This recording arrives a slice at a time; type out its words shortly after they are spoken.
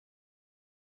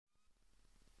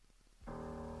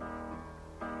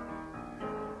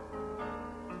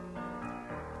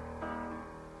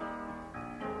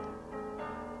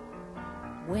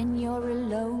When you're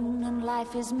alone and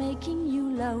life is making you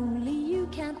lonely, you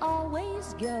can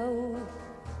always go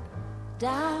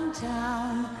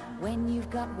downtown. When you've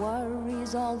got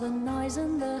worries, all the noise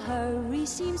and the hurry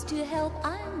seems to help,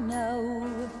 I know.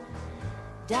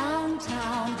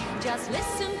 Downtown, just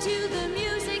listen to the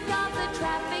music of the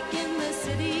traffic in the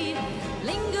city.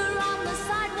 Linger on the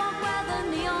sidewalk where the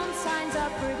neon signs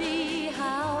are pretty.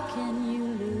 How can you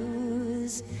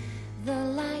lose? The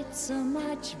lights are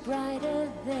much brighter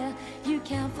there. You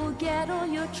can forget all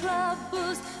your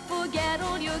troubles, forget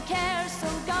all your cares. So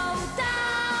go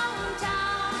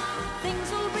downtown.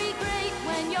 Things will be great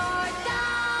when you're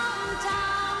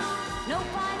downtown. No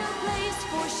finer place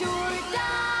for sure.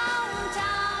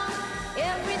 Downtown,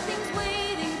 everything's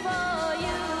waiting for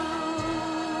you.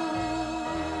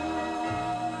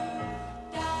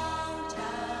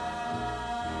 Downtown.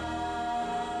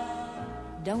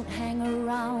 Don't hang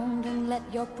around and let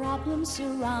your problems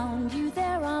surround you.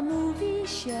 There are movie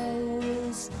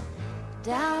shows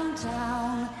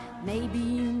downtown. Maybe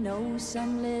you know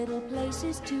some little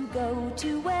places to go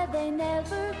to where they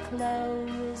never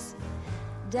close.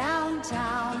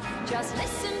 Downtown, just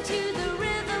listen to the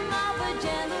rhythm of a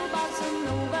gentle bossa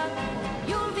nova.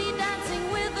 You'll be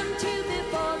dancing with them too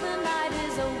before the night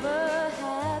is over.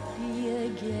 Happy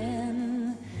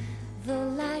again. The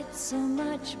lights are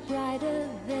much brighter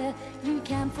there. You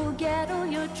can forget all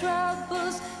your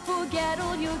troubles, forget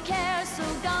all your cares. So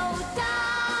go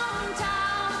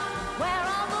downtown, where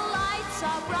all the lights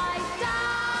are bright.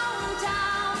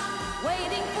 Downtown,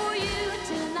 waiting for you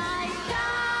tonight.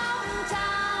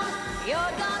 Downtown,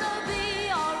 you're gonna be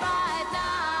alright now.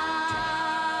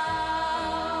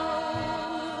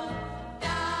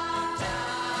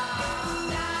 Downtown,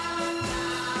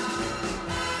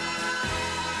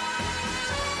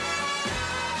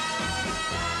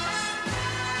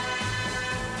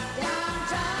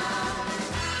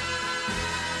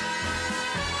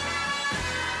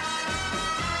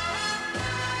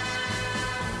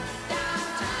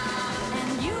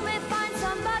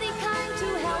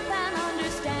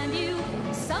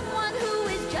 someone who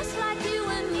is just like you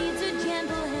and needs a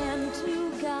gentle hand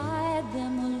to guide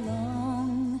them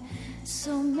along.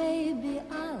 So maybe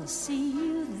I'll see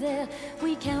you there.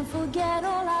 We can forget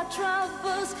all our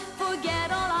troubles,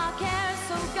 forget all our cares.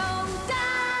 So go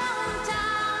down.